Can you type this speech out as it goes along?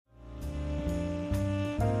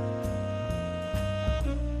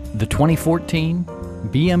The 2014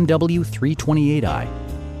 BMW 328i.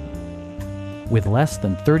 With less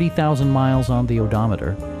than 30,000 miles on the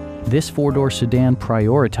odometer, this four-door sedan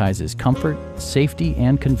prioritizes comfort, safety,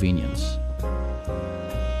 and convenience.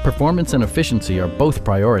 Performance and efficiency are both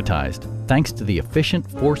prioritized thanks to the efficient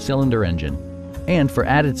four-cylinder engine. And for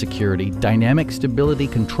added security, dynamic stability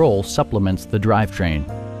control supplements the drivetrain.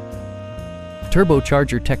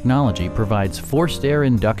 Turbocharger technology provides forced air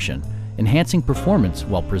induction, enhancing performance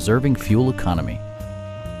while preserving fuel economy.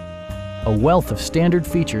 A wealth of standard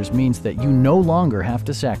features means that you no longer have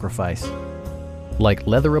to sacrifice, like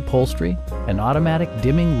leather upholstery, an automatic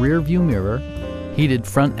dimming rear-view mirror, heated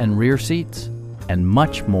front and rear seats, and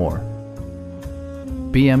much more.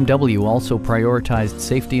 BMW also prioritized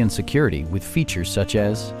safety and security with features such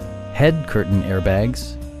as head curtain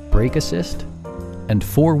airbags, brake assist, and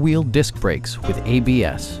four-wheel disc brakes with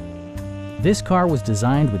ABS. This car was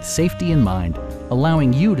designed with safety in mind,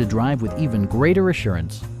 allowing you to drive with even greater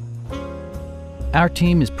assurance. Our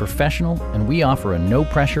team is professional and we offer a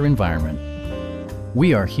no-pressure environment.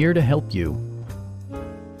 We are here to help you.